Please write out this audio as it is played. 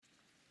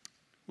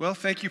Well,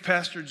 thank you,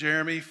 Pastor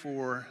Jeremy,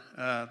 for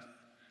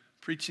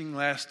preaching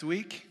last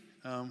week.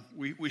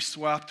 We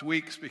swapped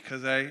weeks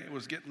because I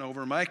was getting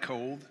over my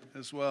cold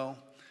as well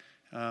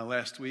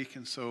last week,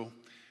 and so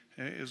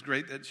it was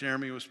great that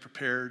Jeremy was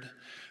prepared.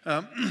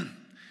 But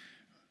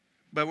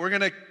we're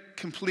going to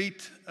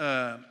complete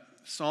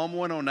Psalm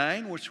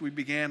 109, which we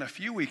began a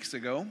few weeks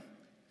ago.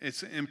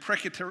 It's an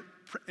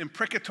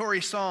imprecatory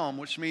psalm,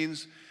 which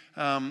means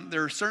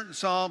there are certain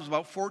psalms,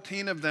 about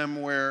 14 of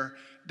them, where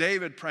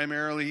David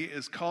primarily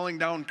is calling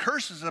down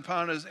curses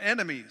upon his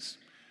enemies.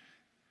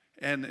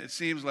 And it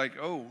seems like,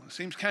 it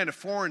seems kind of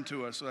foreign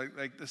to us.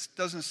 Like this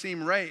doesn't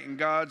seem right in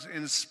God's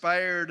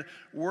inspired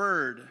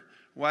word,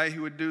 why he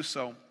would do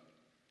so.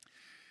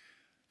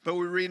 But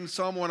we read in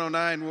Psalm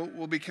 109,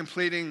 we'll be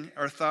completing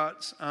our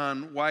thoughts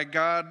on why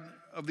God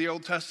of the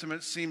Old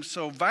Testament seems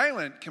so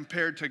violent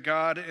compared to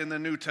God in the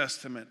New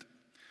Testament.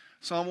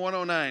 Psalm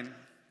 109,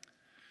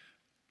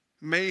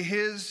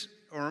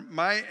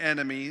 my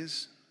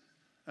enemies,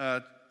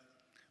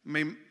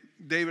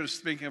 David is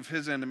speaking of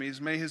his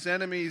enemies. May his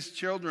enemies'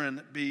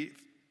 children be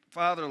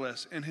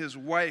fatherless and his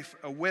wife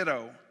a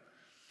widow.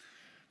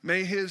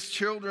 May his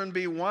children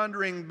be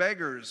wandering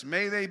beggars.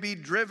 May they be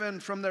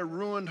driven from their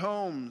ruined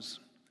homes.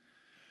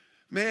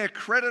 May a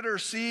creditor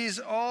seize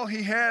all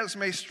he has.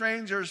 May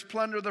strangers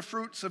plunder the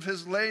fruits of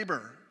his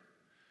labor.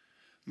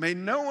 May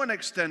no one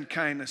extend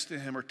kindness to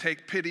him or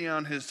take pity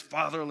on his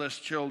fatherless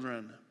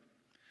children.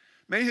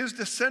 May his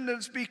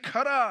descendants be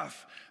cut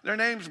off, their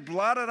names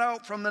blotted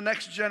out from the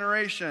next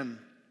generation.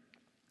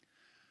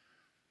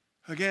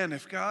 Again,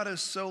 if God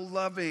is so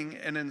loving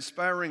and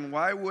inspiring,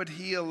 why would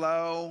he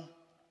allow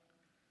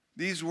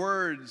these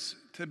words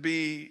to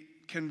be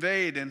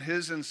conveyed in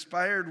his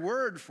inspired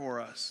word for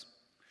us?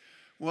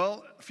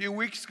 Well, a few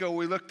weeks ago,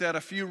 we looked at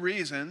a few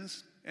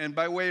reasons. And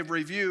by way of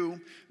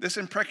review, this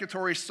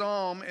imprecatory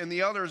psalm and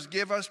the others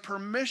give us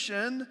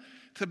permission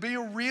to be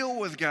real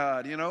with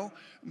God. You know,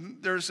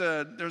 there's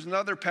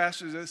another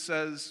passage that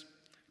says,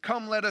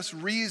 "Come, let us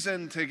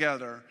reason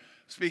together."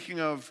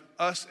 Speaking of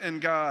us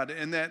and God,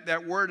 and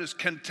that word is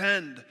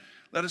contend.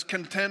 Let us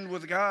contend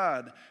with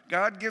God.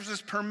 God gives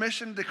us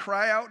permission to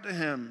cry out to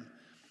him.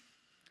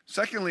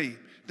 Secondly,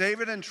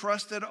 David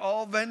entrusted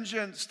all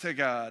vengeance to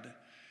God.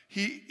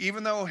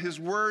 Even though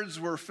his words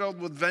were filled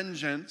with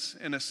vengeance,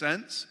 in a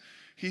sense,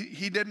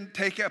 he didn't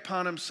take it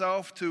upon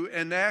himself to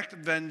enact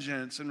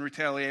vengeance and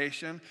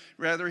retaliation.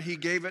 Rather, he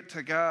gave it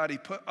to God. He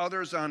put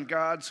others on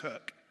God's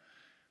hook.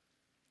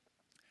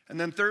 And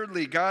then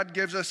thirdly, God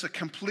gives us a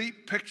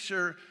complete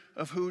picture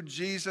of who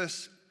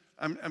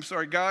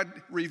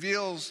God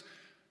reveals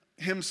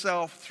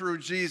himself through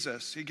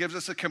Jesus. He gives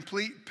us a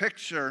complete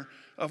picture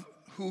of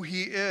who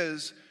he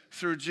is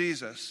through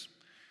Jesus.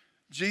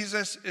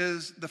 Jesus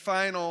is the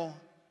final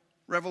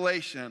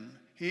revelation.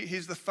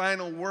 He's the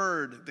final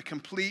word, the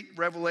complete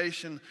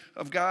revelation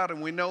of God.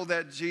 And we know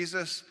that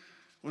Jesus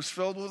was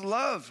filled with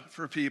love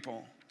for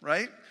people,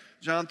 right?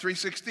 John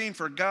 3:16,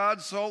 for God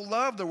so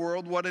loved the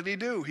world, what did he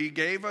do? He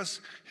gave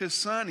us his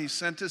son. He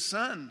sent his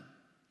son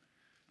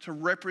to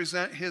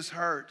represent his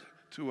heart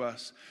to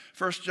us.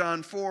 1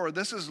 John 4,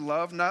 this is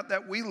love, not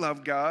that we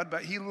love God,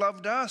 but he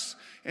loved us,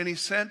 and he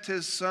sent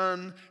his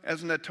son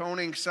as an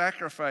atoning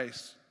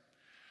sacrifice.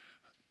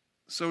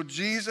 So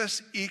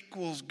Jesus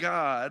equals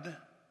God,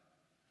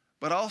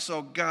 but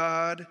also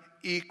God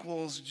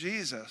equals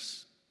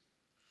Jesus.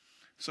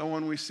 So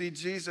when we see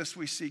Jesus,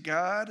 we see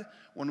God.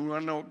 When we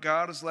want to know what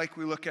God is like,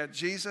 we look at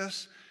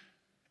Jesus.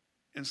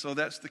 And so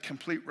that's the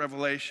complete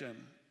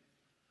revelation.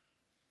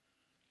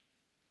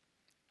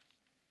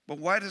 But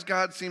why does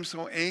God seem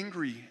so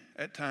angry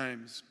at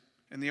times,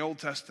 in the Old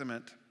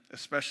Testament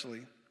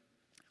especially?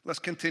 Let's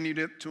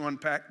continue to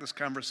unpack this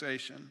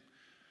conversation.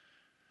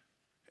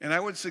 And I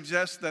would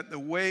suggest that the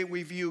way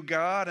we view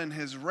God and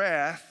his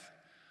wrath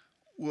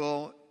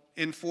will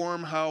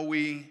inform how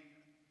we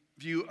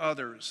view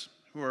others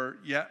who are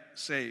yet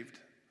saved,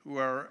 who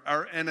are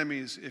our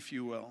enemies, if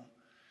you will.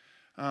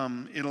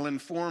 It'll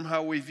inform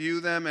how we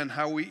view them and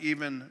how we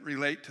even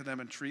relate to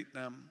them and treat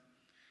them.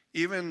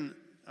 Even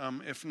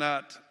if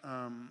not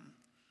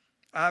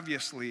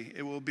obviously,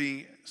 it will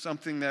be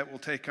something that we'll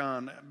take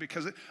on.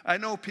 Because I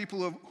know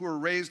people who are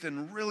raised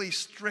in really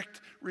strict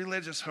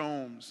religious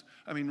homes.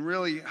 I mean,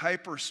 really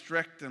hyper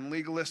strict and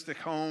legalistic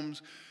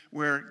homes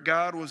where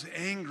God was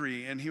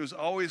angry and he was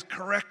always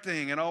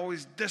correcting and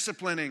always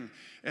disciplining.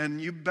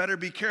 And you better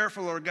be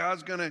careful or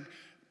God's going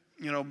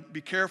to, be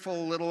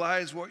careful, little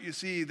eyes, what you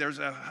see. There's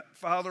a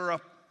father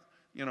up,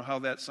 you know how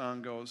that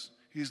song goes.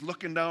 He's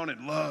looking down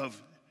in love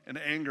and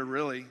anger,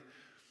 really.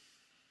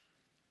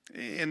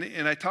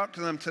 And I talked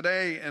to them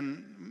today,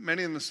 and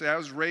many of them say, I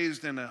was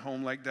raised in a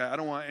home like that. I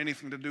don't want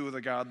anything to do with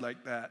a God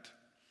like that.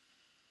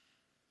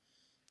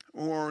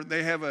 Or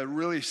they have a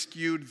really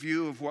skewed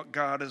view of what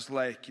God is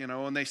like,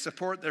 and they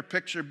support their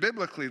picture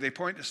biblically. They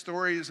point to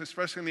stories,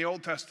 especially in the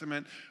Old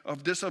Testament,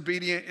 of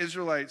disobedient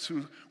Israelites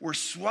who were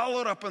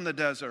swallowed up in the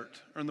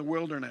desert or in the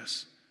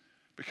wilderness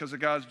because of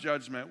God's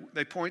judgment.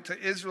 They point to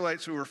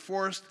Israelites who were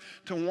forced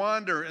to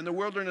wander in the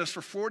wilderness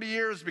for 40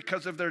 years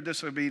because of their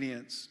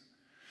disobedience.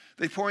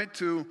 They point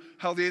to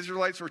how the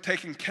Israelites were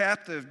taken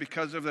captive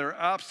because of their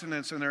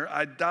obstinance and their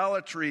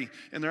idolatry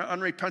and their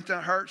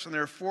unrepentant hearts, and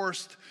they're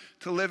forced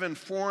to live in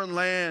foreign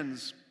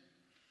lands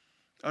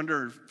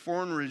under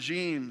foreign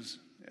regimes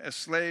as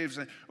slaves,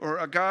 or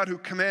a God who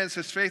commands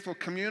his faithful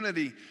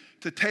community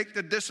to take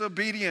the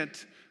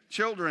disobedient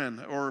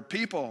children or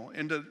people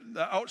into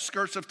the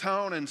outskirts of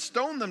town and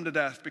stone them to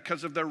death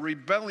because of their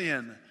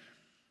rebellion.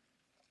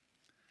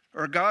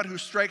 Or a God who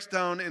strikes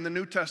down in the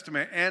New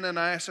Testament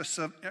Ananias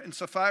and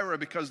Sapphira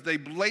because they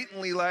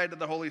blatantly lied to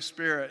the Holy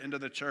Spirit into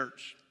the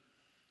church.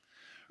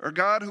 Or a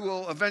God who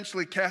will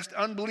eventually cast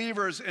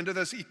unbelievers into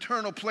this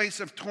eternal place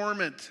of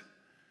torment.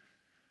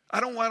 I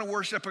don't want to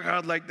worship a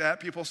God like that,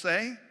 people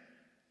say.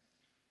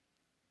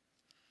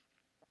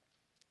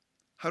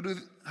 How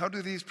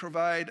do these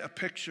provide a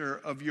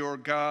picture of your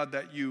God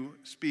that you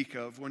speak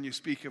of when you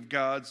speak of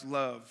God's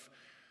love?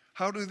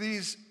 How do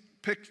these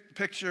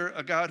picture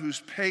a God who's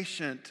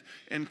patient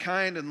and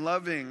kind and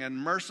loving and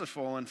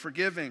merciful and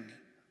forgiving?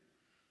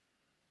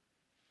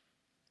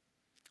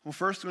 Well,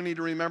 first we need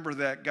to remember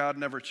that God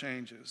never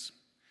changes.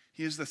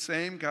 He is the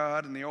same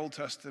God in the Old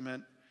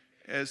Testament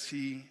as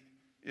he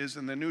is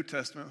in the New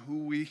Testament,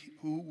 who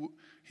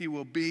he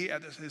will be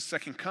at his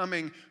second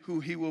coming, who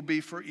he will be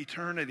for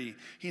eternity.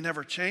 He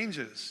never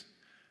changes.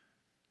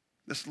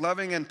 This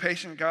loving and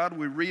patient God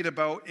we read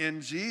about in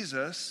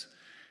Jesus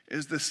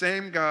is the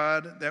same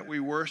God that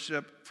we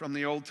worship from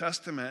the Old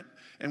Testament.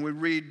 And we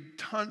read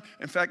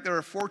in fact, there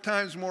are 4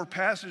 times more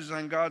passages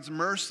on God's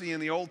mercy in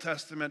the Old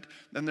Testament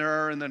than there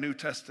are in the New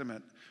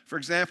Testament. For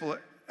example,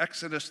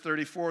 Exodus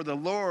 34, the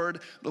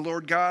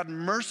Lord God,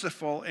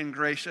 merciful and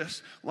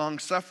gracious,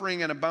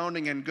 long-suffering and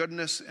abounding in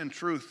goodness and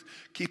truth,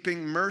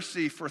 keeping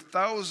mercy for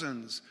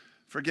thousands,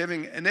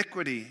 forgiving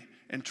iniquity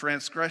and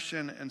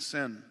transgression and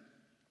sin.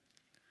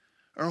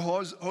 Or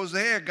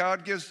Hosea,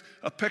 God gives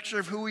a picture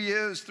of who he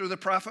is through the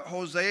prophet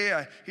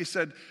Hosea. He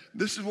said,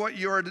 this is what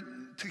you are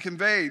to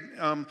convey.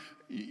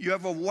 You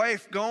have a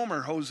wife,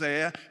 Gomer,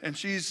 Hosea, and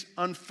she's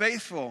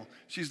unfaithful.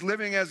 She's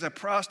living as a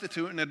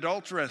prostitute and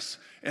adulteress,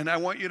 and I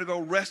want you to go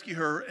rescue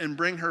her and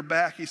bring her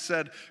back. He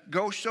said,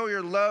 go show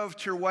your love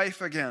to your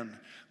wife again.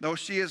 Though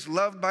she is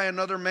loved by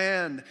another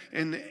man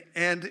and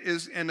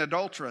is an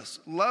adulteress,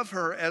 love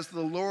her as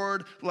the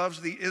Lord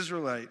loves the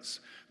Israelites.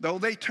 Though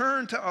they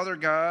turn to other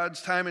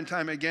gods time and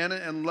time again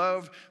and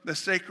love the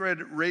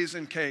sacred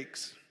raisin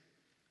cakes.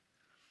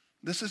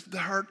 This is the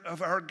heart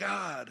of our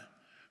God,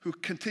 who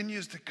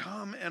continues to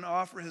come and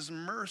offer his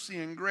mercy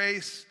and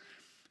grace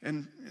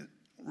and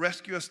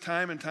rescue us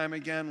time and time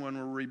again when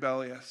we're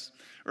rebellious.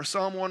 Or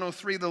Psalm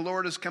 103, the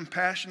Lord is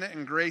compassionate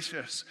and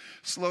gracious,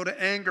 slow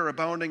to anger,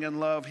 abounding in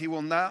love. He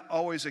will not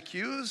always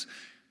accuse,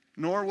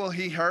 nor will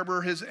he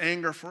harbor his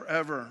anger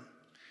forever.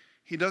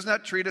 He does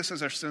not treat us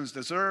as our sins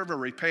deserve or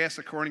repay us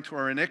according to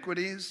our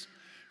iniquities.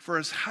 For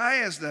as high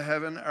as the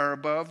heaven are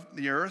above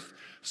the earth,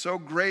 so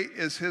great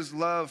is his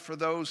love for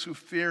those who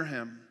fear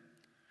him.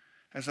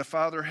 As a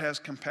father has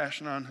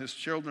compassion on his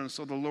children,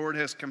 so the Lord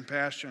has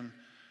compassion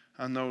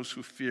on those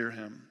who fear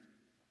him.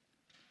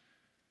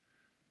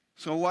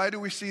 So why do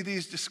we see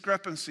these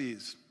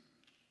discrepancies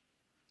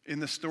in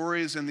the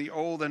stories in the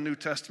Old and New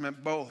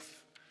Testament,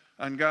 both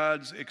on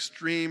God's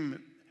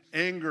extreme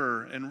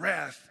anger and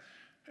wrath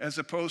as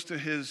opposed to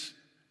his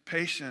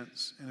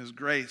patience and his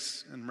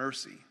grace and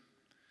mercy?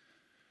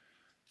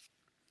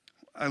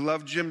 I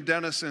love Jim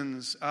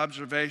Dennison's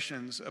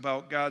observations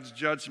about God's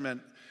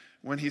judgment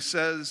when he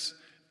says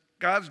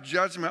God's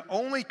judgment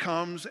only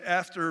comes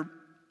after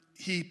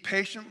he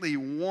patiently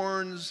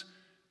warns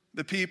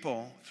the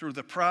people through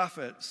the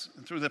prophets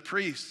and through the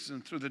priests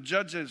and through the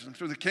judges and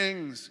through the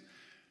kings.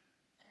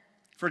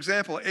 For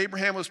example,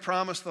 Abraham was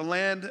promised the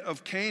land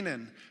of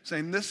Canaan,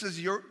 saying, this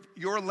is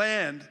your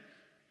land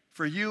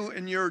for you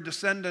and your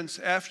descendants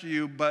after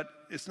you, but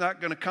it's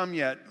not going to come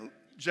yet.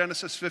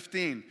 Genesis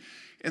 15.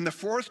 In the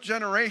 4th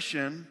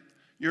generation,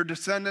 your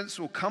descendants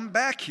will come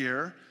back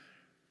here,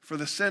 for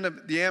the sin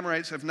of the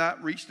Amorites have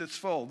not reached its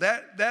full.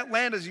 That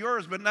land is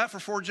yours, but not for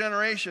 4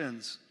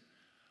 generations.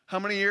 How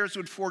many years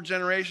would 4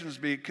 generations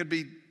be? It could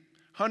be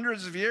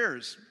hundreds of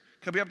years.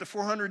 It could be up to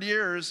 400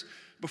 years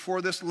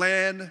before this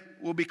land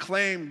will be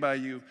claimed by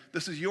you.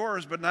 This is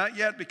yours, but not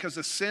yet, because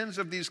the sins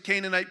of these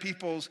Canaanite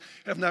peoples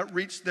have not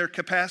reached their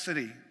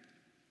capacity.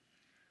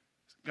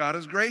 God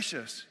is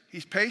gracious.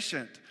 He's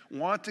patient,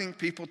 wanting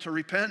people to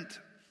repent.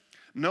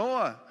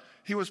 Noah,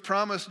 he was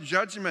promised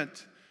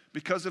judgment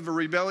because of the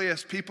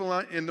rebellious people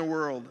in the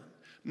world.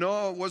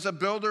 Noah was a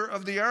builder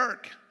of the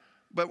ark,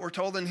 but we're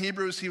told in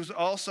Hebrews he was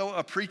also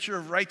a preacher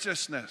of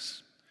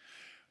righteousness.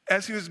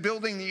 As he was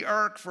building the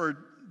ark for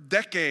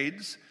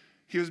decades,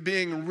 he was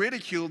being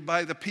ridiculed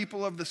by the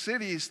people of the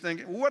cities,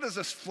 thinking, what is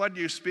this flood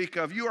you speak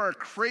of? You are a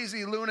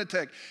crazy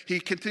lunatic.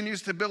 He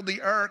continues to build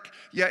the ark,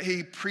 yet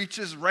he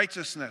preaches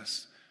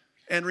righteousness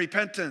and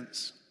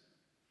repentance,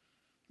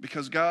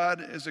 because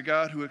God is a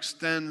God who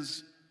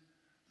extends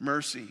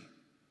mercy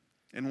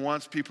and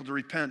wants people to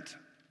repent.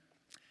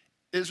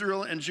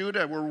 Israel and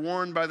Judah were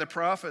warned by the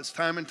prophets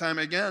time and time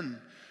again.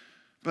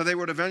 But they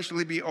would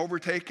eventually be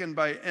overtaken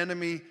by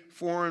enemy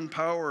foreign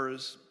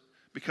powers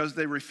because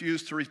they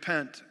refused to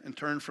repent and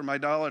turn from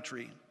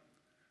idolatry.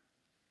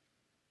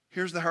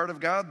 Here's the heart of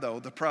God,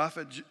 though. The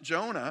prophet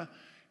Jonah,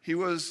 he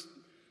was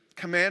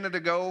commanded to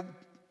go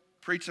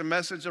preach a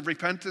message of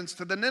repentance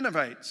to the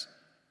Ninevites,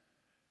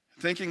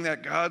 thinking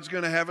that God's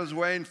going to have his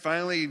way and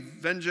finally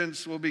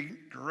vengeance will be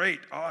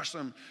great,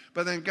 awesome.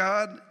 But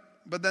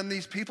then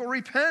these people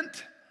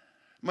repent,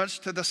 much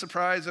to the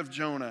surprise of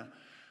Jonah.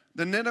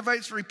 The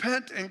Ninevites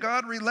repent and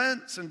God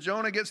relents, and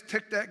Jonah gets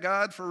ticked at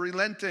God for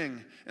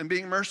relenting and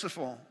being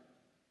merciful.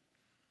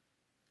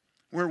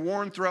 We're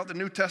warned throughout the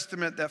New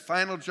Testament that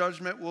final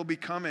judgment will be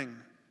coming.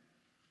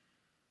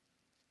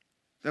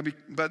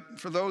 But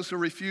for those who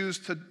refuse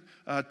to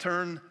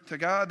turn to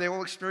God, they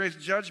will experience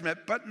judgment,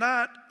 but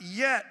not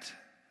yet.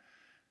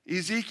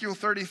 Ezekiel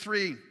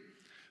 33,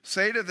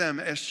 say to them,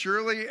 as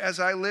surely as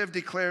I live,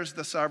 declares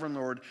the sovereign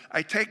Lord,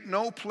 I take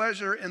no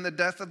pleasure in the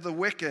death of the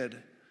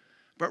wicked,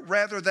 but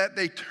rather that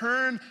they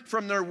turn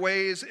from their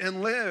ways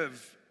and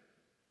live.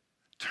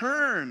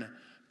 Turn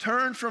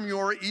from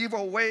your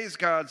evil ways,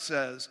 God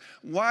says.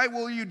 Why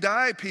will you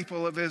die,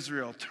 people of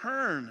Israel?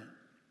 Turn.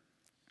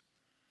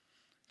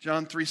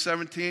 John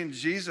 3:17,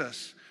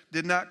 Jesus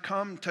did not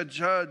come to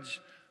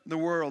judge the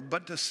world,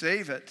 but to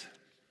save it.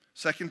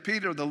 2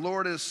 Peter, the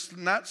Lord is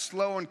not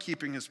slow in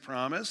keeping his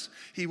promise.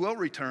 He will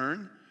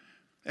return,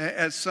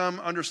 as some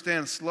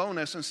understand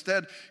slowness.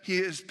 Instead, he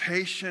is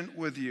patient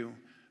with you,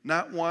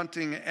 not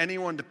wanting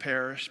anyone to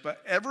perish,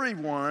 but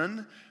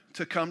everyone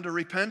to come to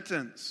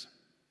repentance.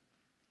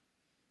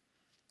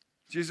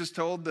 Jesus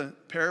told the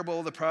parable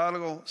of the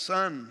prodigal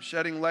son,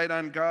 shedding light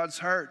on God's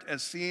heart,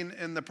 as seen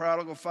in the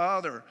prodigal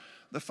father.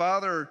 The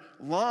father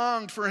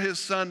longed for his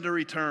son to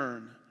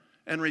return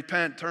and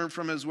repent, turn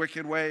from his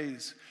wicked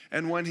ways.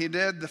 And when he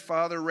did, the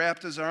father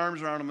wrapped his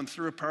arms around him and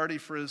threw a party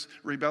for his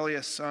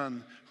rebellious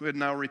son who had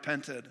now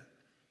repented.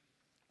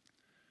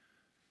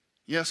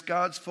 Yes,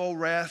 God's full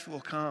wrath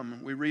will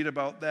come. We read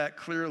about that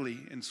clearly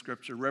in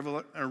Scripture.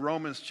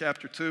 Romans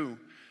chapter 2.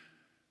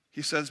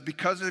 He says,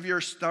 because of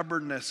your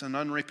stubbornness and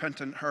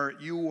unrepentant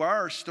heart, you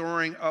are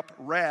storing up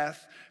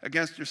wrath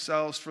against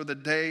yourselves for the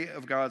day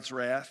of God's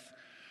wrath,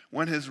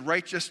 when his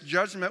righteous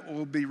judgment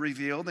will be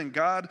revealed, and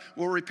God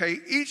will repay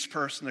each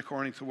person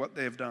according to what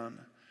they have done.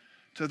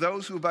 To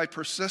those who by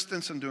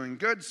persistence in doing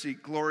good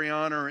seek glory,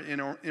 honor,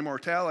 and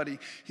immortality,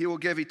 he will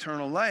give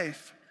eternal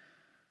life.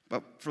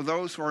 But for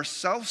those who are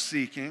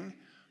self-seeking,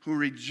 who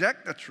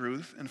reject the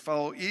truth and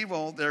follow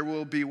evil, there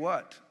will be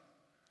what?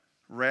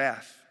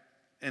 Wrath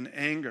and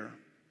anger.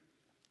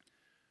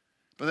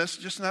 But that's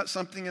just not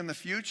something in the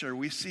future.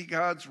 We see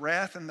God's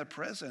wrath in the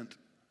present.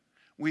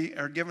 We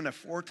are given a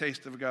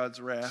foretaste of God's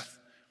wrath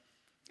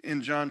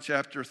in John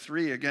chapter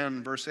 3,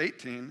 again, verse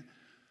 18.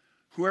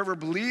 Whoever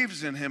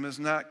believes in him is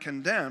not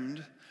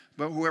condemned,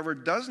 but whoever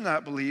does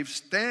not believe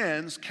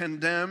stands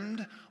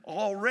condemned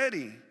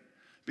already,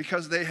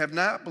 because they have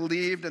not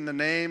believed in the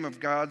name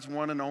of God's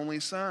one and only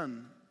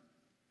Son.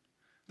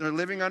 They're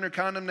living under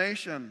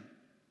condemnation.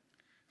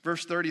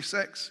 Verse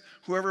 36,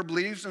 whoever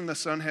believes in the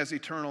Son has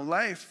eternal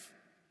life,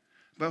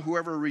 but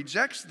whoever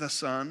rejects the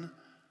Son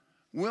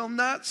will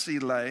not see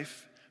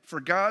life,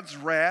 for God's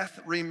wrath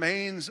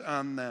remains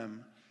on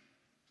them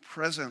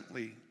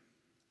presently,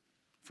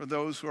 for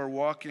those who are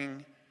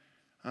walking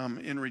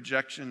in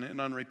rejection and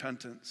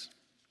unrepentance.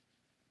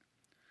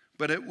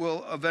 But it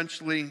will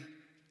eventually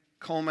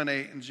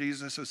culminate in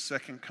Jesus'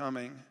 second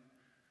coming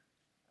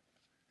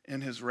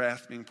and his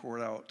wrath being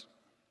poured out.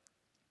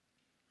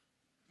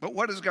 But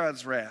what is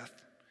God's wrath,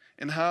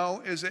 and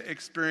how is it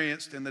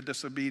experienced in the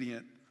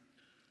disobedient?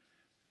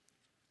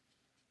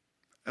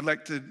 I'd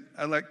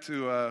like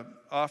to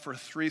offer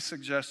 3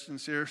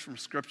 suggestions here from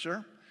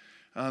Scripture.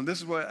 This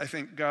is what I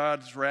think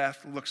God's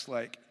wrath looks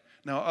like.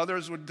 Now,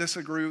 others would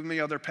disagree with me,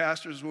 other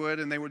pastors would,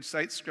 and they would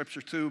cite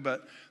Scripture too,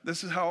 but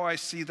this is how I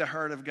see the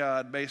heart of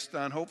God based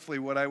on hopefully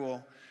what I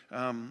will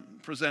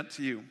present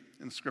to you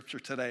in Scripture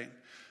today.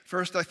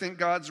 First, I think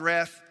God's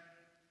wrath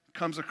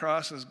comes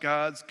across as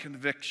God's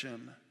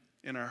conviction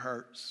in our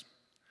hearts.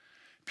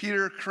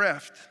 Peter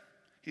Kreeft,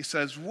 he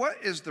says, what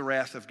is the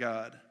wrath of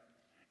God?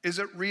 Is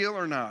it real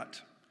or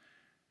not?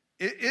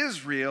 It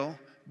is real,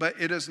 but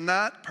it is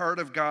not part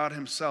of God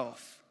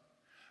himself.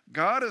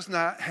 God is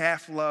not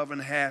half love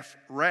and half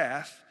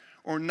wrath,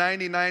 or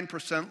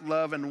 99%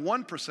 love and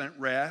 1%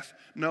 wrath.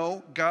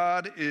 No,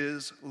 God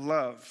is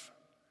love.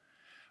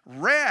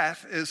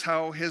 Wrath is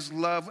how his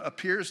love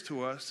appears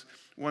to us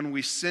when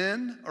we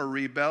sin or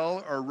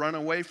rebel or run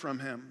away from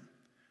him.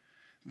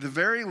 The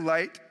very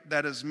light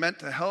that is meant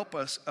to help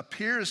us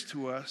appears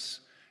to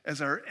us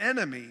as our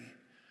enemy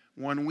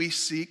when we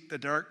seek the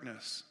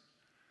darkness.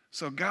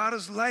 So God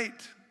is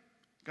light,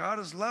 God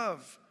is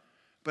love,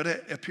 but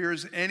it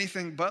appears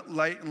anything but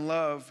light and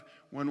love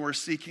when we're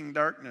seeking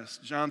darkness.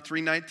 John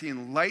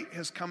 3:19, light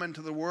has come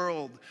into the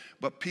world,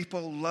 but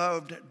people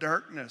loved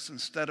darkness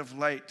instead of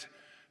light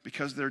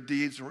because their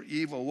deeds were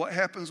evil. What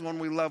happens when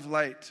we love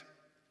light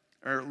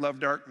or love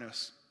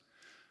darkness?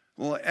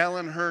 Well,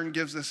 Alan Hearn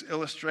gives this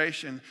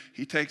illustration.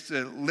 He takes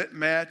a lit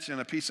match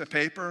and a piece of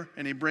paper,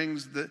 and he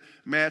brings the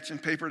match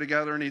and paper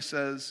together, and he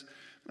says,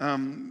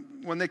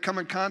 when they come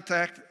in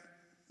contact,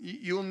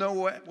 you'll know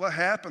what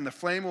happened. The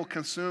flame will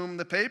consume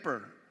the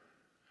paper.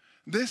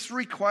 This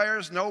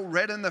requires no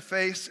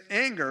red-in-the-face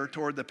anger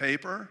toward the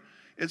paper.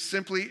 It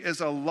simply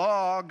is a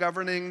law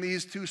governing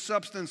these two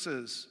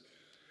substances.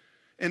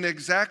 In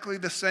exactly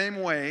the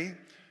same way,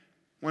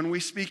 when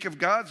we speak of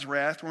God's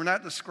wrath, we're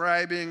not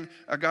describing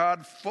a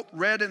God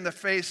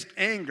red-in-the-face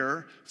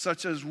anger,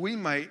 such as we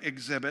might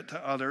exhibit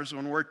to others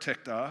when we're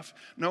ticked off.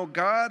 No,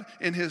 God,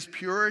 in his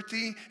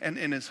purity and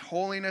in his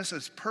holiness,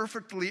 is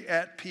perfectly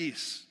at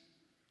peace.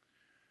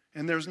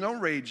 And there's no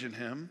rage in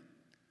him.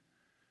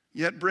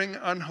 Yet bring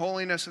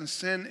unholiness and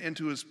sin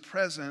into his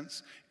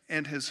presence,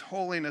 and his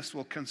holiness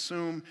will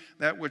consume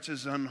that which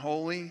is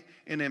unholy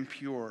and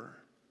impure.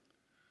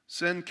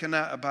 Sin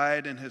cannot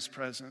abide in his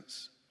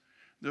presence.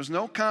 There's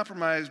no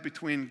compromise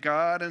between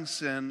God and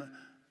sin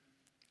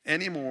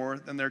any more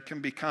than there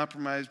can be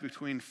compromise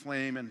between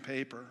flame and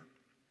paper.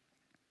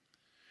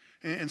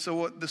 And so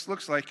what this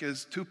looks like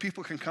is two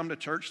people can come to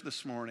church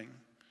this morning,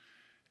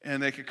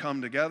 and they could come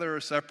together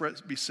or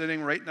separate, be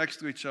sitting right next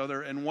to each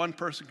other, and one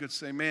person could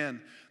say, man,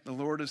 the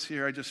Lord is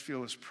here. I just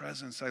feel his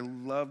presence. I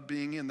love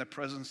being in the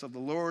presence of the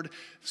Lord,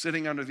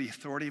 sitting under the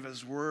authority of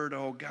his word.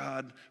 Oh,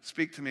 God,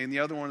 speak to me. And the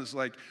other one is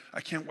like,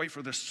 I can't wait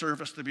for this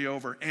service to be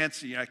over.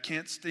 Antsy, I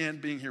can't stand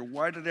being here.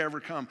 Why did I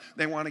ever come?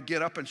 They want to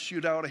get up and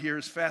shoot out of here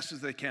as fast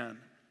as they can.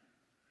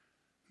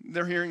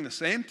 They're hearing the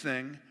same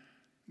thing.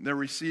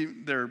 They're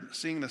seeing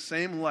the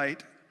same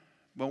light,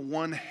 but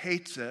one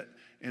hates it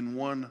and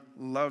one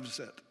loves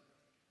it.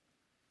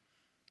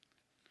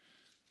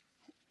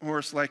 Or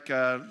it's like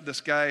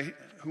this guy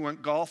who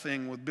went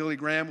golfing with Billy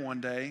Graham one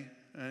day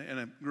in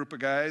a group of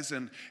guys,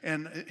 and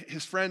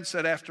his friend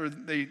said after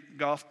they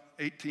golfed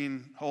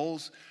 18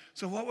 holes,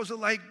 so what was it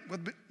like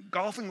with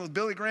golfing with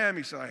Billy Graham?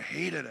 He said, I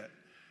hated it.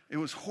 It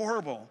was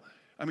horrible.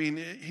 I mean,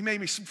 he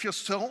made me feel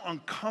so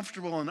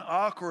uncomfortable and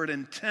awkward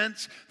and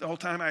tense the whole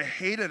time. I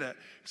hated it.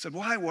 He said,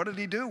 why? What did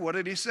he do? What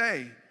did he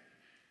say?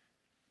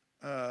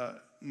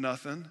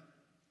 Nothing.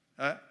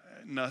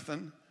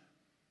 Nothing.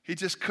 He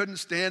just couldn't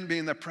stand being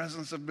in the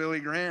presence of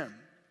Billy Graham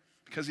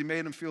because he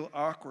made him feel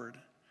awkward.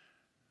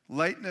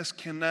 Lightness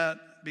cannot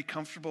be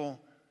comfortable,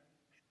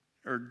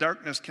 or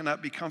darkness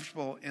cannot be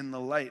comfortable in the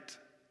light.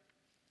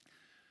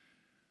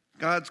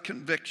 God's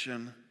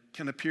conviction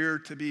can appear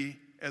to be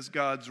as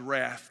God's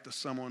wrath to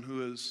someone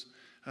who is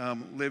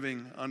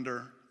living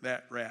under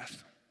that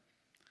wrath.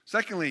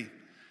 Secondly,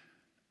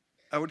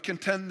 I would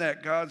contend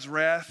that God's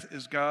wrath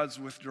is God's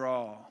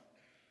withdrawal.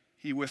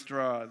 He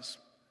withdraws.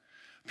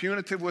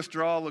 Punitive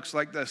withdrawal looks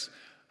like this.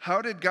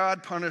 How did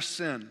God punish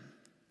sin?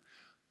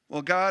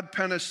 Well, God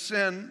punished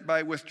sin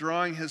by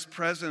withdrawing his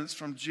presence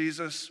from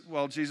Jesus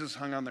while Jesus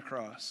hung on the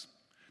cross.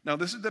 Now,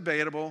 this is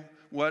debatable.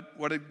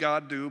 What did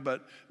God do?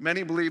 But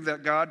many believe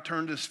that God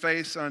turned his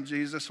face on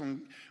Jesus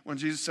when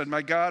Jesus said,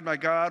 my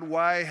God,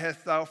 why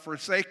hast thou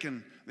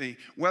forsaken thee?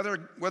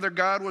 Whether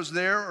God was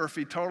there or if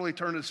he totally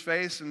turned his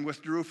face and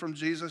withdrew from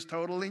Jesus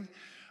totally,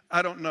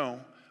 I don't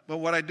know. But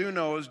what I do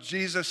know is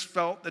Jesus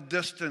felt the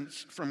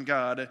distance from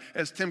God.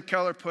 As Tim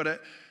Keller put it,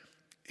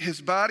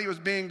 his body was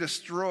being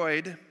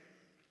destroyed.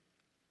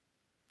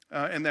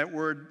 And that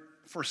word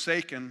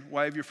forsaken,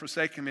 why have you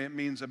forsaken me? It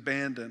means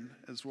abandoned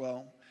as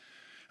well.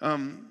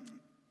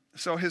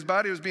 So his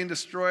body was being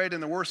destroyed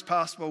in the worst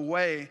possible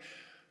way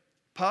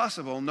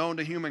possible known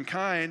to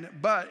humankind,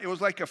 but it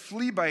was like a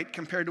flea bite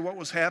compared to what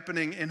was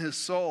happening in his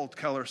soul,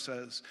 Keller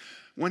says.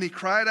 When he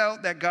cried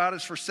out that God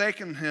has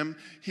forsaken him,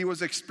 he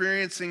was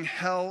experiencing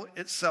hell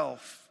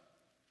itself.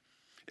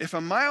 If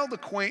a mild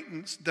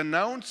acquaintance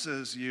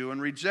denounces you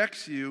and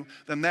rejects you,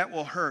 then that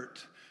will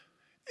hurt.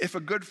 If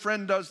a good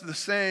friend does the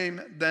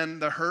same, then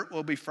the hurt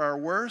will be far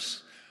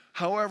worse.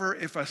 However,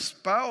 if a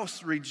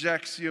spouse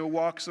rejects you,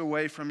 walks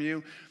away from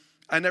you,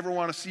 I never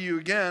want to see you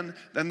again,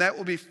 then that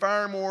will be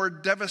far more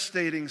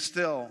devastating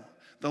still.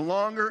 The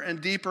longer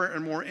and deeper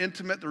and more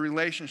intimate the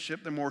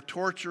relationship, the more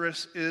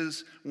torturous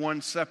is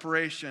one's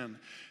separation.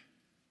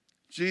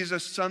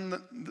 Jesus,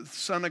 the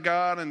Son of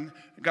God, and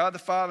God the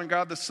Father and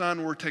God the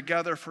Son were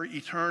together for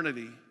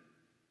eternity.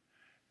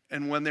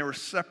 And when they were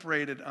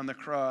separated on the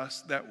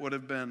cross, that would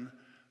have been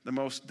the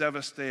most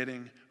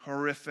devastating,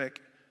 horrific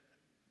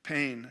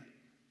pain.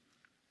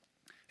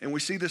 And we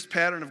see this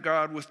pattern of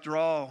God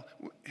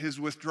his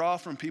withdrawal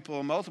from people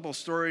in multiple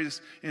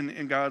stories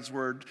in God's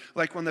word.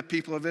 Like when the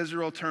people of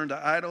Israel turned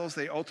to idols,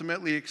 they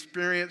ultimately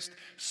experienced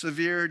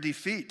severe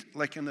defeat,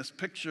 like in this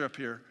picture up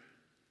here.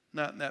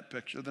 Not in that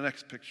picture, the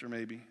next picture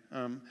maybe.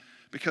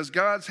 Because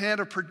God's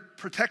hand of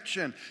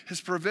protection,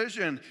 his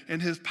provision,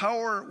 and his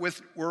power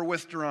were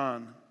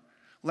withdrawn.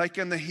 Like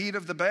in the heat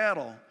of the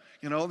battle.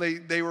 You know,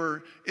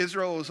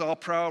 Israel was all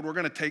proud, we're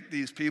going to take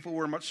these people,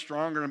 we're much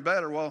stronger and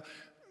better. Well,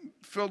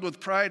 filled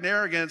with pride and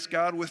arrogance,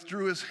 God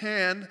withdrew his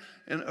hand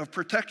of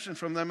protection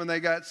from them, and they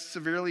got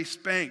severely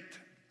spanked.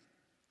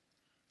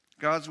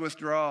 God's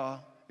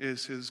withdrawal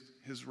is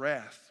his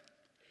wrath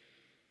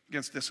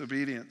against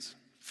disobedience.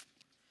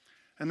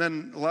 And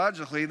then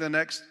logically, the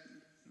next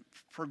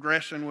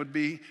progression would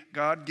be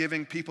God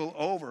giving people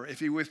over. If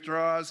he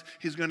withdraws,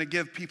 he's going to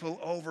give people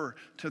over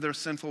to their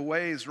sinful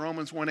ways.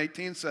 Romans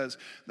 1:18 says,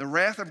 the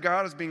wrath of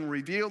God is being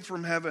revealed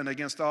from heaven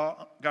against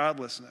all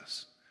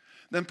godlessness.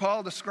 Then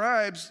Paul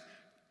describes,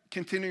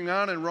 continuing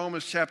on in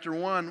Romans chapter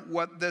 1,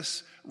 what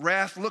this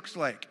wrath looks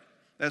like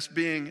that's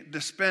being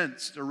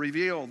dispensed or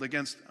revealed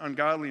against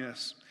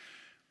ungodliness.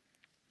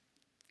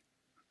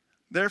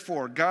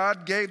 Therefore,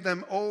 God gave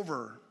them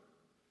over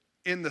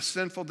in the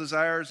sinful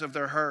desires of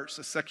their hearts,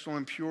 the sexual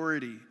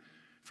impurity,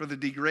 for the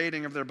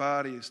degrading of their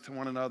bodies to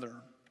one another.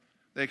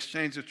 They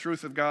exchanged the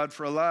truth of God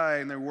for a lie,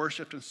 and they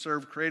worshiped and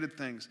served created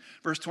things.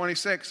 Verse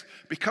 26,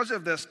 because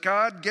of this,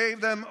 God gave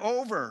them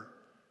over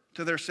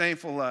to their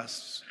shameful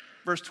lusts.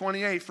 Verse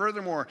 28,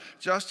 furthermore,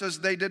 just as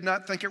they did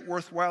not think it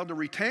worthwhile to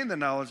retain the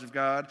knowledge of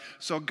God,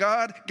 so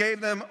God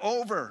gave them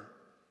over.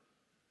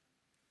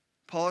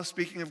 Paul is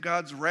speaking of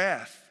God's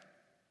wrath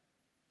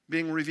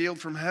being revealed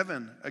from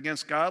heaven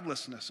against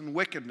godlessness and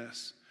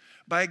wickedness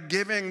by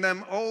giving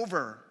them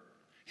over.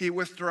 He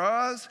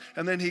withdraws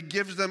and then he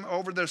gives them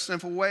over their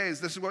sinful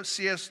ways. This is what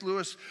C.S.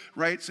 Lewis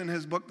writes in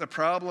his book, The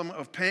Problem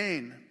of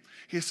Pain.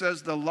 He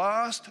says, the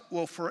lost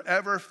will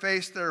forever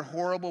face their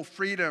horrible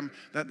freedom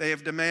that they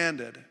have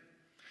demanded.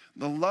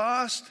 The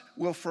lost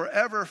will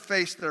forever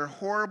face their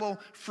horrible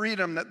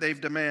freedom that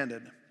they've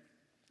demanded.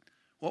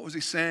 What was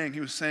he saying? He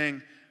was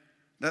saying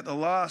that the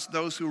lost,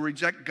 those who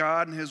reject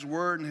God and his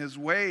word and his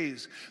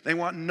ways, they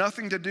want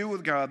nothing to do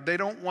with God. They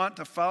don't want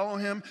to follow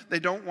him. They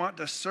don't want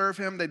to serve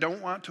him. They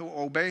don't want to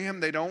obey him.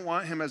 They don't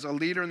want him as a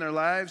leader in their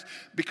lives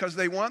because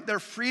they want their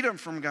freedom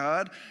from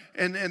God,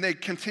 and they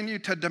continue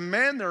to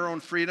demand their own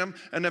freedom.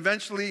 And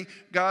eventually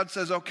God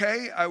says,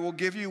 okay, I will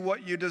give you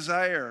what you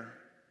desire.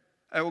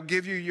 I will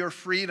give you your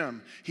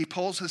freedom. He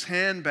pulls his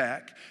hand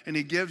back and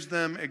he gives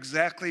them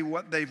exactly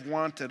what they've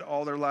wanted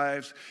all their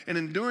lives. And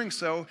in doing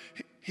so,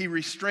 he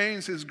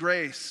restrains his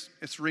grace.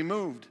 It's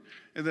removed.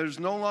 And there's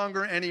no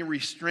longer any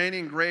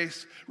restraining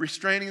grace,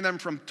 restraining them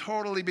from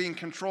totally being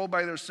controlled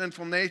by their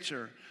sinful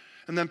nature.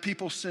 And then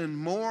people sin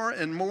more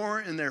and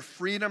more in their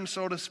freedom,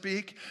 so to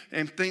speak,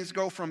 and things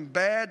go from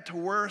bad to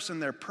worse in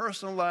their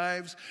personal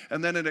lives,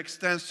 and then it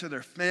extends to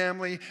their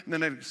family, and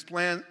then it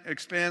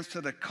expands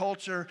to the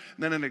culture,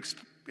 and then it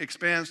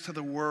expands to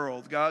the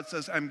world. God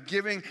says, I'm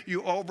giving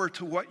you over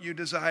to what you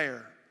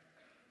desire.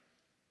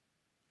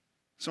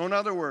 So in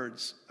other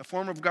words, a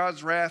form of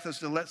God's wrath is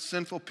to let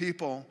sinful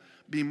people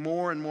be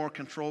more and more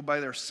controlled by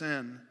their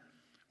sin,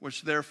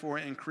 which therefore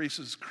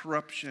increases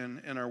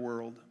corruption in our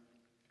world.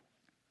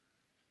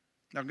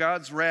 Now,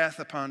 God's wrath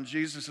upon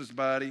Jesus'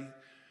 body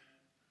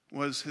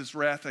was his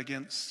wrath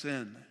against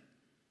sin.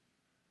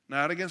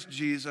 Not against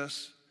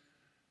Jesus,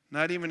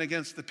 not even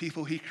against the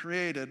people he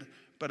created,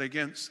 but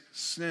against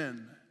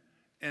sin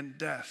and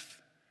death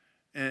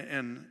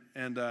and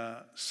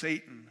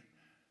Satan.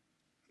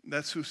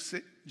 That's who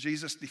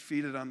Jesus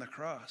defeated on the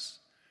cross.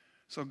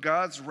 So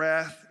God's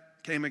wrath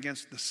came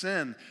against the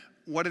sin.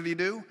 What did he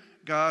do?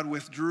 God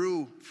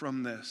withdrew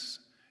from this,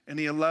 and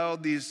he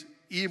allowed these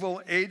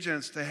evil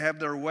agents to have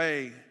their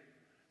way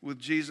with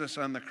Jesus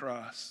on the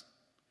cross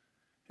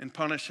and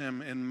punish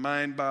him in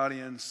mind, body,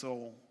 and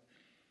soul.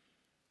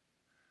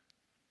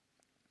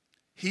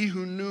 He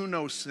who knew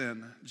no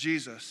sin,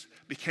 Jesus,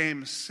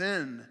 became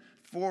sin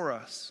for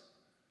us,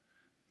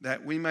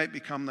 that we might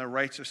become the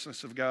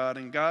righteousness of God.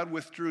 And God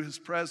withdrew his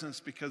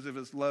presence because of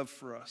his love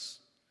for us.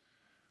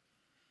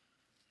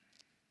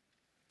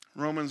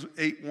 Romans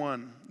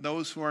 8:1,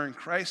 those who are in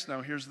Christ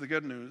now, here's the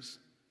good news.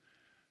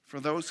 For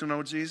those who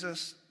know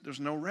Jesus, there's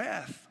no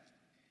wrath.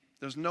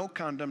 There's no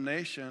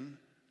condemnation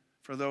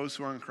for those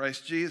who are in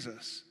Christ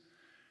Jesus.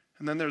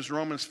 And then there's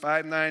Romans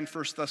 5:9,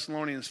 1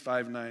 Thessalonians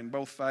 5:9,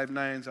 both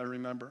 5:9s I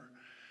remember.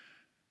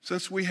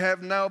 Since we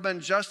have now been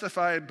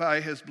justified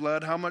by his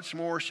blood, how much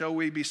more shall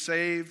we be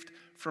saved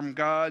from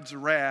God's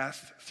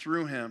wrath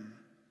through him?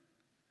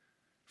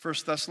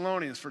 1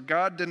 Thessalonians, for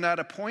God did not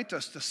appoint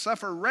us to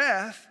suffer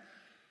wrath,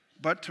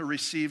 but to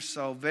receive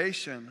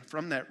salvation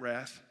from that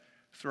wrath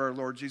through our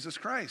Lord Jesus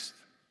Christ.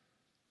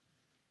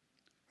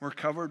 We're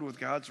covered with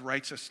God's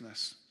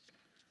righteousness,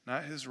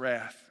 not his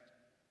wrath.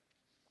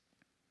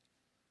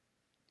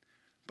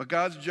 But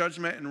God's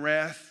judgment and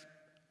wrath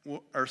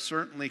are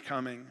certainly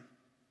coming.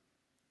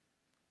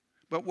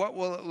 But what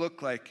will it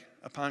look like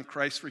upon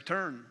Christ's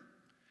return?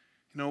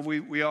 You know,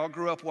 we all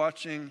grew up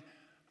watching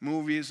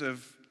movies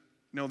of,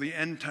 the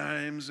end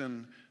times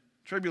and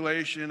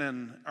tribulation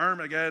and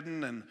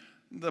Armageddon and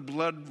the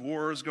blood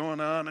wars going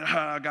on.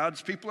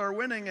 God's people are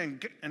winning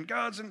and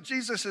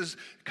Jesus is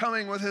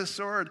coming with his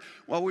sword.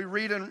 Well, we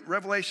read in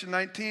Revelation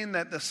 19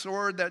 that the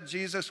sword that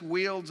Jesus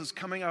wields is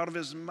coming out of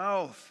his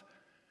mouth.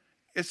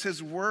 It's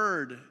his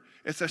word.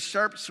 It's a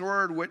sharp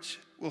sword which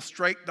will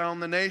strike down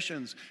the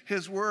nations.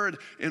 His word,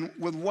 and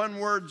with one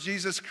word,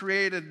 Jesus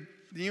created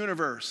the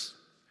universe.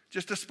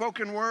 Just a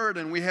spoken word,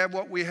 and we have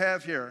what we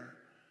have here.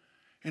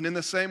 And in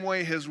the same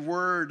way, his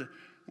word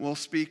will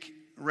speak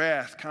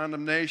wrath,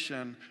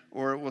 condemnation,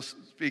 or it will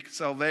speak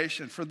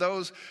salvation. For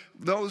those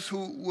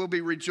who will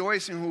be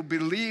rejoicing, who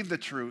believe the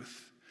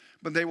truth,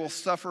 but they will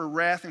suffer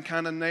wrath and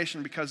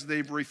condemnation because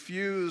they've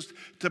refused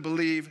to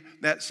believe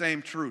that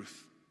same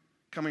truth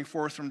coming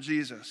forth from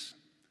Jesus.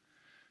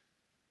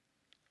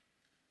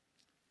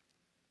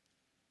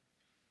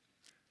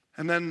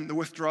 And then the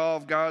withdrawal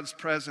of God's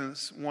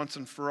presence once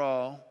and for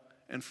all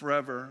and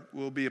forever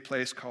will be a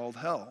place called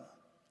hell.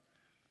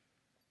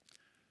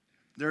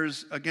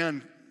 There's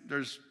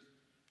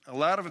a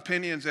lot of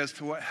opinions as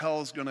to what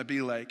hell is going to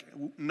be like.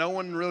 No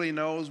one really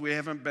knows. We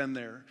haven't been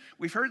there.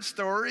 We've heard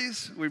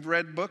stories. We've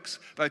read books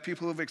by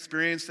people who've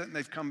experienced it, and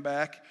they've come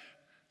back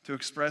to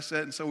express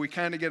it. And so we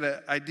kind of get an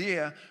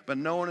idea, but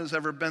no one has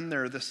ever been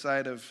there this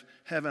side of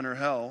heaven or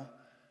hell.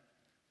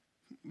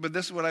 But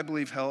this is what I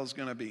believe hell is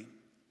going to be,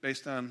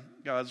 based on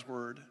God's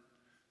word.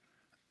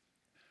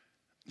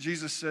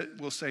 Jesus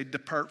will say,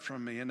 "Depart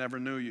from me, I never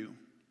knew you."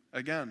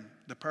 Again,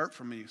 depart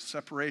from me,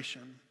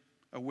 separation,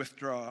 a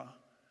withdrawal.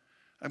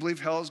 I believe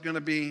hell is going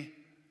to be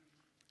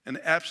an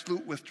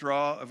absolute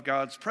withdrawal of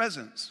God's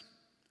presence.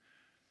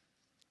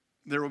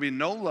 There will be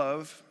no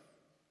love.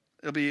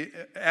 There will be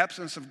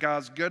absence of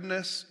God's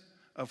goodness,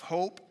 of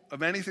hope,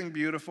 of anything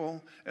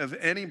beautiful, of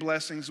any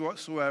blessings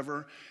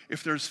whatsoever.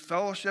 If there's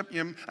fellowship,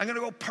 I'm going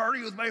to go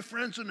party with my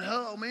friends in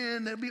hell.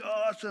 Man, that'd be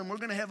awesome. We're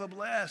going to have a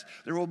blast.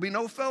 There will be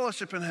no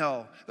fellowship in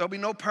hell. There'll be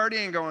no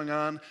partying going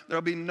on.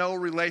 There'll be no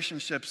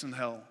relationships in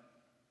hell.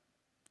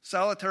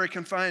 Solitary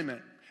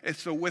confinement.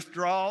 It's the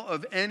withdrawal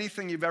of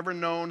anything you've ever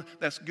known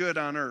that's good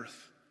on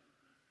earth.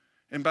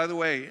 And by the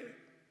way,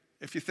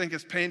 if you think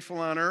it's painful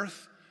on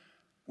earth,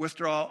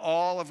 withdraw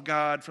all of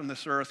God from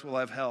this earth, will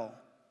have hell.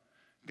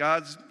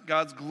 God's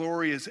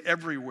glory is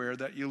everywhere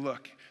that you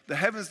look. The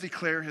heavens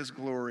declare his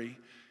glory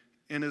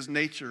in his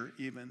nature,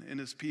 even in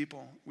his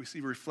people. We see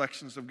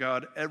reflections of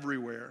God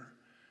everywhere.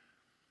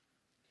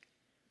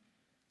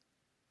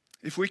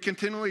 If we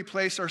continually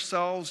place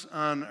ourselves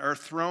on our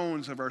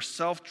thrones of our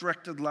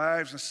self-directed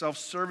lives and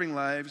self-serving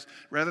lives,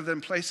 rather than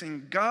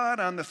placing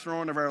God on the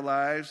throne of our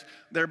lives,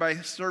 thereby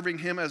serving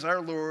him as our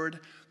Lord,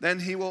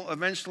 then he will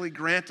eventually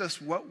grant us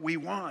what we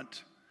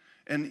want,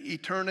 an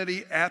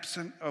eternity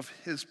absent of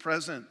his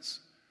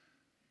presence.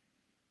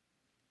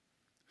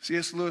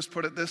 C.S. Lewis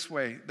put it this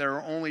way: there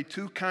are only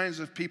two kinds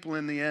of people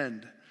in the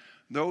end.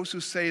 Those who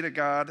say to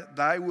God,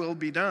 "Thy will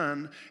be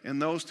done," and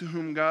those to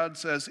whom God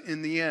says,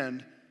 in the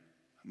end,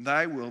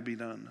 "Thy will be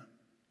done."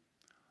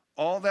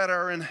 All that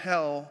are in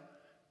hell,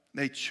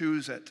 they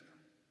choose it.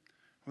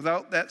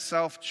 Without that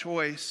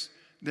self-choice,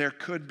 there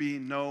could be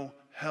no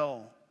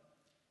hell.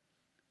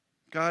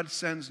 God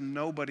sends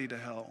nobody to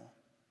hell.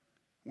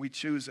 We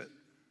choose it.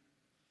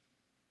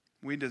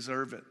 We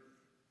deserve it.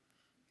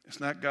 It's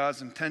not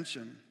God's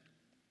intention.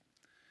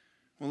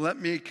 Well, let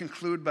me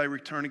conclude by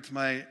returning to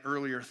my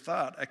earlier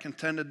thought. I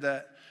contended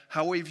that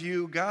how we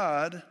view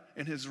God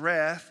and his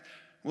wrath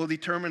will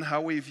determine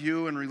how we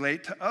view and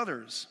relate to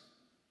others.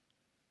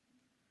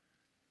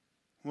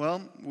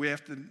 Well, we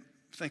have to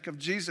think of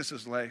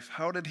Jesus' life.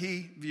 How did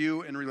he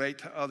view and relate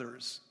to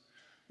others?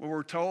 Well,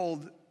 we're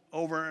told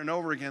over and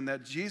over again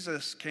that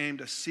Jesus came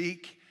to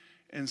seek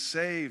and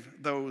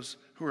save those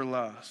who are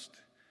lost.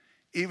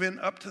 Even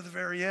up to the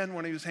very end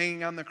when he was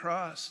hanging on the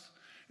cross.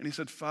 And he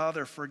said,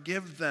 "Father,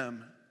 forgive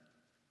them,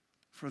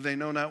 for they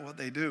know not what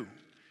they do."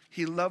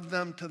 He loved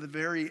them to the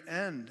very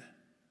end.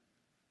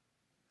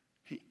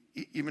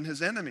 Even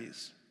his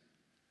enemies.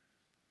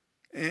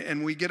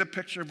 And we get a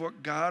picture of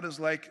what God is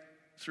like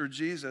through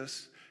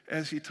Jesus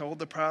as he told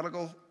the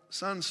prodigal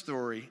son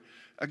story.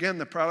 Again,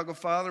 the prodigal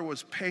father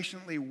was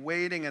patiently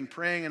waiting and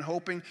praying and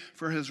hoping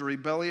for his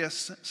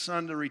rebellious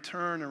son to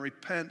return and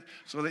repent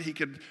so that he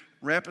could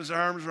wrap his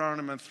arms around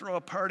him and throw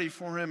a party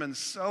for him and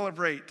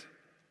celebrate.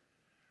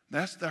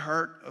 That's the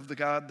heart of the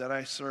God that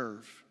I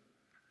serve.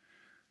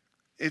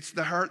 It's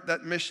the heart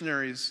that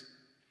missionaries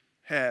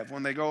have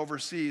when they go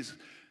overseas.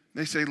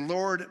 They say,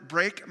 "Lord,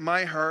 break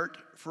my heart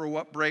for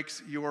what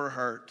breaks your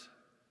heart."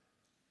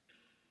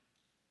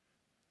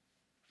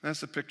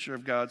 That's a picture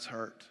of God's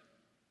heart.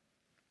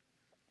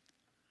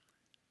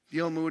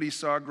 D.L. Moody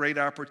saw a great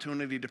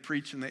opportunity to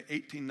preach in the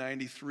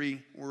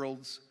 1893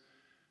 World's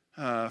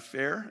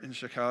Fair in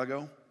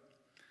Chicago.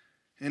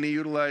 And he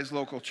utilized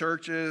local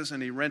churches,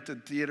 and he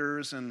rented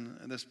theaters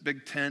and this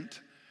big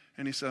tent.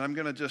 And he said, "I'm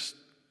going to just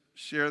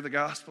share the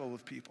gospel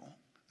with people."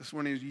 This is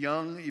when he was a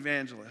young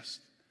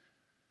evangelist.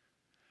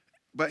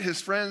 But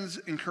his friends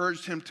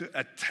encouraged him to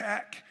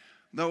attack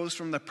those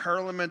from the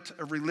parliament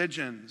of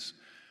religions,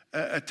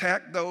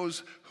 attack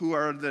those who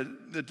are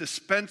the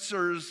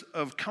dispensers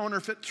of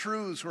counterfeit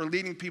truths, who are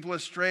leading people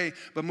astray.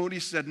 But Moody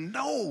said,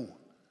 no,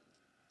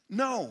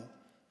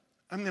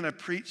 I'm going to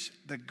preach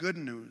the good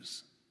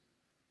news.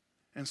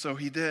 And so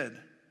he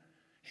did.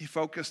 He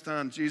focused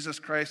on Jesus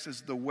Christ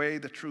as the way,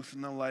 the truth,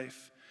 and the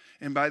life.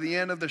 And by the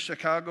end of the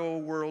Chicago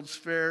World's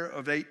Fair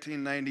of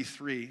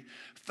 1893,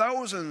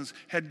 thousands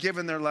had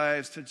given their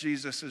lives to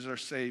Jesus as their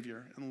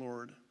Savior and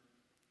Lord.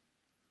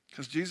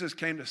 Because Jesus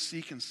came to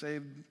seek and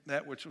save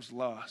that which was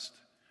lost.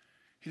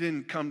 He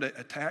didn't come to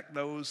attack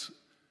those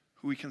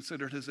who he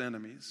considered his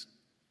enemies.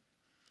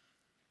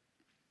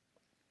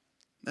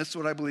 That's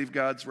what I believe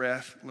God's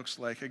wrath looks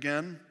like.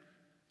 Again,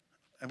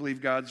 I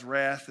believe God's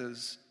wrath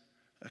is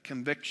a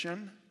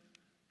conviction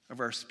of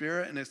our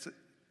spirit, and it's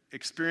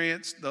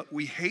experience that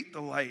we hate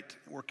the light.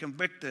 We're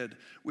convicted.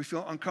 We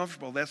feel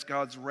uncomfortable. That's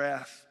God's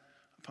wrath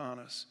upon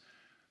us.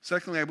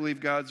 Secondly, I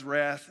believe God's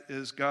wrath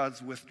is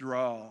God's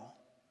withdrawal.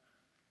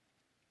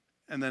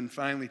 And then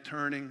finally,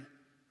 turning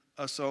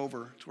us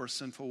over to our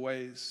sinful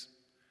ways,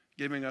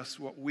 giving us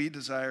what we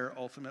desire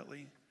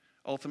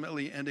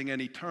ultimately ending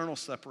in eternal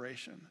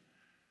separation.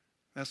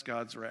 That's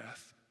God's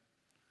wrath.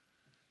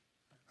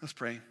 Let's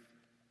pray.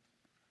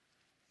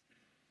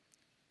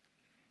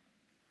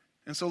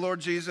 And so, Lord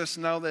Jesus,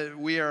 now that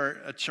we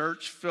are a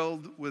church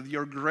filled with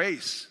your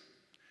grace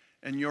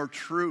and your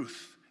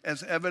truth,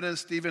 as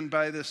evidenced even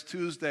by this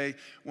Tuesday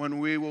when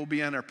we will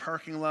be in our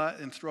parking lot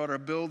and throughout our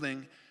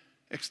building,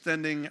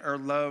 extending our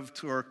love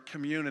to our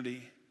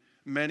community,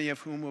 many of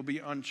whom will be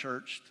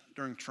unchurched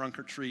during trunk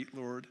or treat,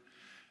 Lord.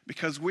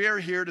 Because we are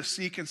here to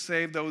seek and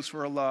save those who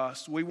are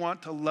lost. We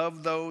want to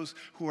love those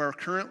who are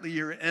currently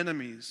your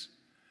enemies.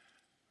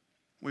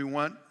 We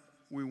want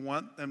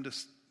them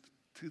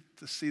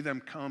to see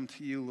them come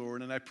to you,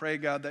 Lord. And I pray,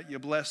 God, that you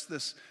bless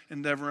this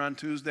endeavor on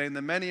Tuesday and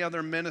the many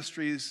other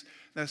ministries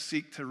that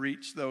seek to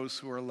reach those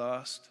who are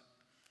lost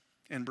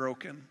and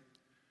broken.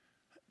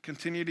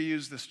 Continue to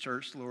use this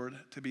church, Lord,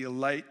 to be a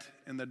light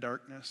in the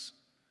darkness,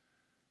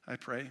 I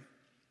pray.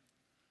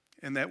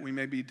 And that we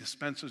may be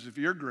dispensers of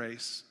your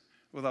grace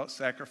without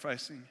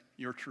sacrificing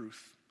your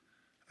truth,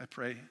 I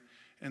pray.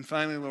 And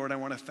finally, Lord, I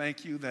want to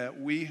thank you that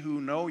we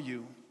who know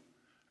you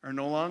are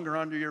no longer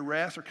under your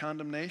wrath or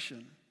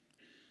condemnation.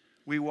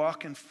 We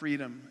walk in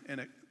freedom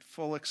and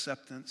full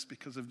acceptance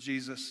because of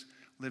Jesus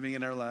living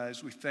in our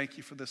lives. We thank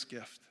you for this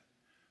gift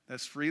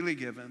that's freely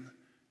given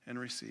and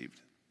received.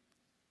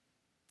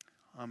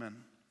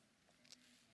 Amen.